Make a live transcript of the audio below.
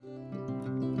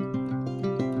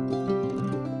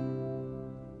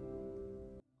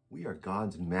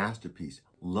God's masterpiece,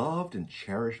 loved and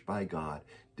cherished by God,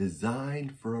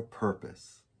 designed for a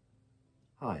purpose.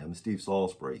 Hi, I'm Steve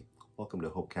Salisbury. Welcome to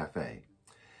Hope Cafe.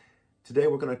 Today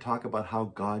we're going to talk about how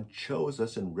God chose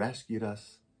us and rescued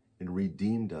us and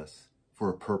redeemed us for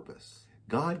a purpose.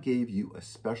 God gave you a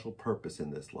special purpose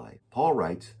in this life. Paul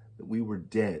writes that we were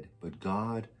dead, but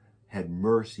God had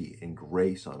mercy and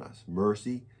grace on us.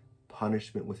 Mercy,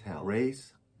 punishment withheld.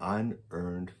 Grace,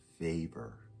 unearned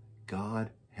favor. God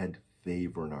had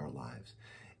favor in our lives.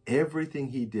 Everything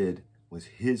he did was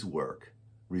his work,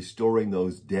 restoring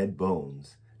those dead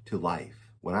bones to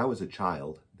life. When I was a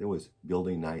child, there was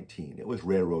Building 19. It was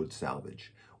railroad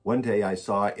salvage. One day I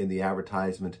saw in the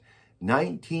advertisement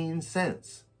 19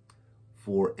 cents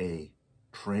for a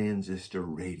transistor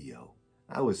radio.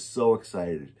 I was so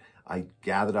excited. I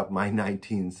gathered up my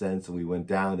 19 cents and we went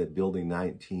down to Building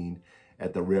 19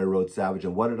 at the railroad salvage.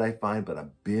 And what did I find but a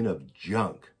bin of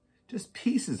junk? Just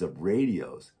pieces of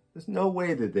radios. There's no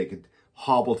way that they could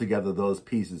hobble together those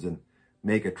pieces and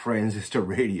make a transistor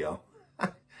radio.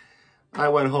 I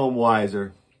went home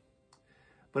wiser.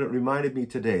 But it reminded me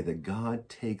today that God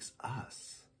takes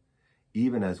us,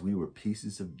 even as we were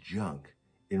pieces of junk,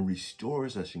 and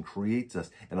restores us and creates us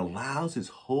and allows his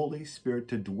Holy Spirit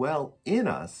to dwell in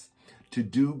us to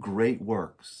do great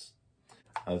works.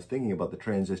 I was thinking about the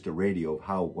transistor radio, of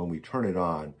how when we turn it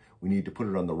on, we need to put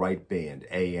it on the right band,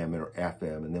 AM or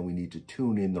FM, and then we need to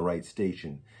tune in the right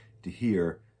station to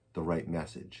hear the right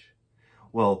message.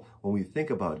 Well, when we think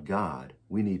about God,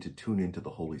 we need to tune into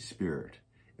the Holy Spirit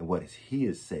and what he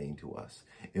is saying to us.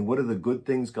 And what are the good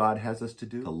things God has us to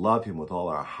do? To love him with all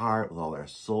our heart, with all our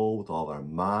soul, with all our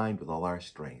mind, with all our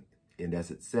strength. And as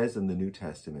it says in the New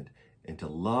Testament, and to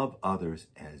love others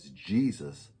as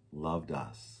Jesus loved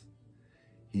us.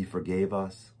 He forgave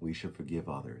us, we should forgive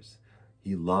others.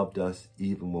 He loved us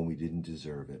even when we didn't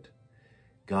deserve it.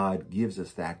 God gives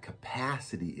us that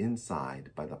capacity inside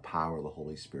by the power of the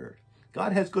Holy Spirit.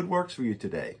 God has good works for you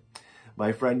today.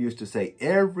 My friend used to say,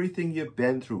 everything you've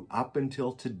been through up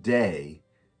until today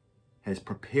has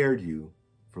prepared you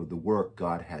for the work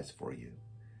God has for you.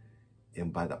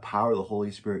 And by the power of the Holy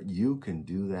Spirit, you can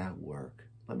do that work.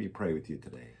 Let me pray with you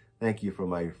today. Thank you for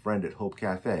my friend at Hope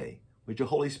Cafe. Would your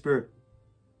Holy Spirit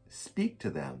speak to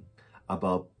them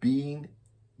about being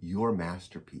your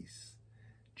masterpiece,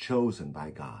 chosen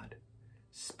by God,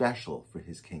 special for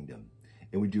his kingdom.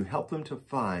 And would you help them to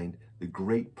find the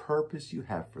great purpose you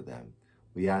have for them?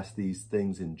 We ask these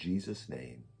things in Jesus'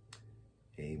 name.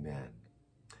 Amen.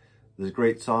 There's a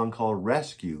great song called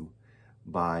Rescue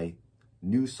by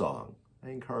New Song. I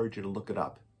encourage you to look it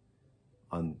up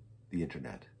on the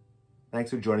internet.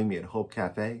 Thanks for joining me at Hope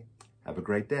Cafe. Have a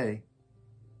great day.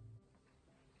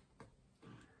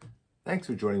 Thanks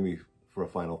for joining me for a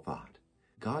final thought.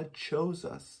 God chose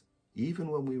us, even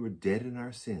when we were dead in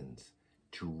our sins,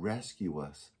 to rescue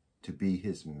us, to be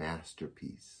his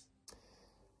masterpiece.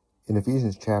 In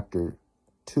Ephesians chapter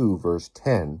 2, verse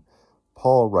 10,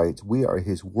 Paul writes, we are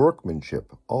his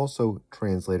workmanship, also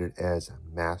translated as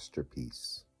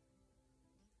masterpiece.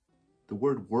 The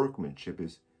word workmanship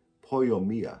is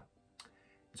poiomia.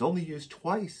 It's only used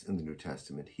twice in the New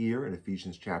Testament, here in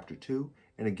Ephesians chapter 2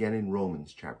 and again in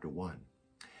Romans chapter 1.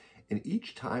 And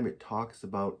each time it talks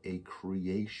about a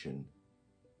creation.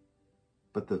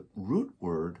 But the root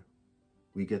word,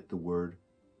 we get the word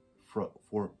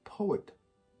for poet,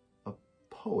 a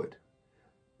poet,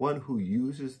 one who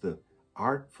uses the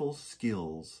artful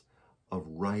skills of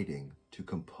writing to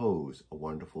compose a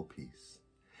wonderful piece.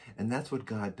 And that's what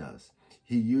God does.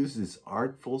 He uses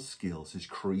artful skills, his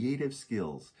creative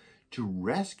skills, to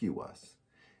rescue us,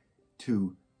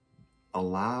 to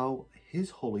allow his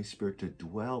Holy Spirit to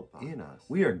dwell in us.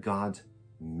 We are God's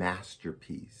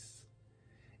masterpiece,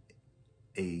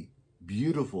 a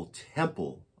beautiful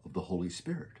temple of the Holy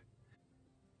Spirit.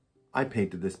 I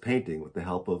painted this painting with the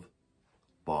help of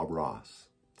Bob Ross.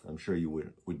 I'm sure you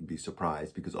wouldn't be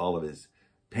surprised because all of his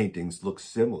paintings look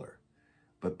similar.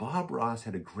 But Bob Ross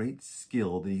had a great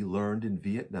skill that he learned in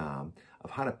Vietnam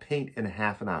of how to paint in a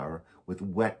half an hour with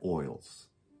wet oils.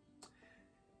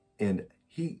 And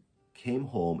he came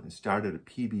home and started a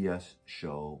PBS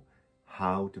show,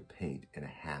 How to Paint in a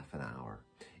Half an Hour.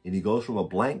 And he goes from a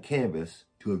blank canvas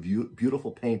to a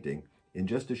beautiful painting in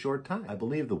just a short time. I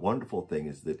believe the wonderful thing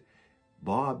is that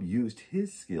Bob used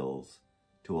his skills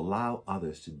to allow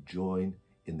others to join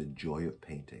in the joy of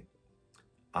painting.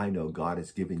 I know God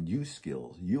has given you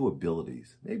skills, you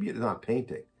abilities. Maybe you're not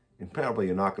painting, and probably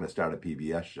you're not going to start a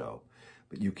PBS show,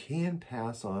 but you can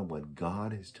pass on what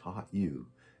God has taught you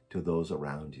to those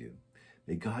around you.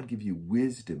 May God give you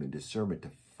wisdom and discernment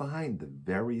to find the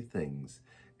very things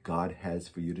God has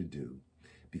for you to do.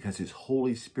 because his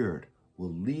Holy Spirit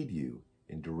will lead you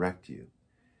and direct you.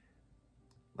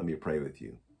 Let me pray with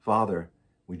you. Father,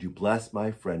 would you bless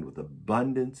my friend with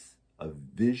abundance of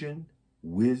vision,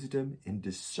 wisdom, and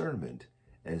discernment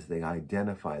as they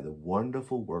identify the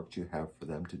wonderful work you have for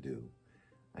them to do.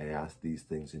 I ask these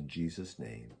things in Jesus'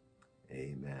 name.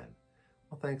 Amen.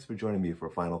 Well, thanks for joining me for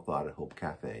a final thought at Hope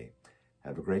Cafe.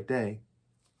 Have a great day.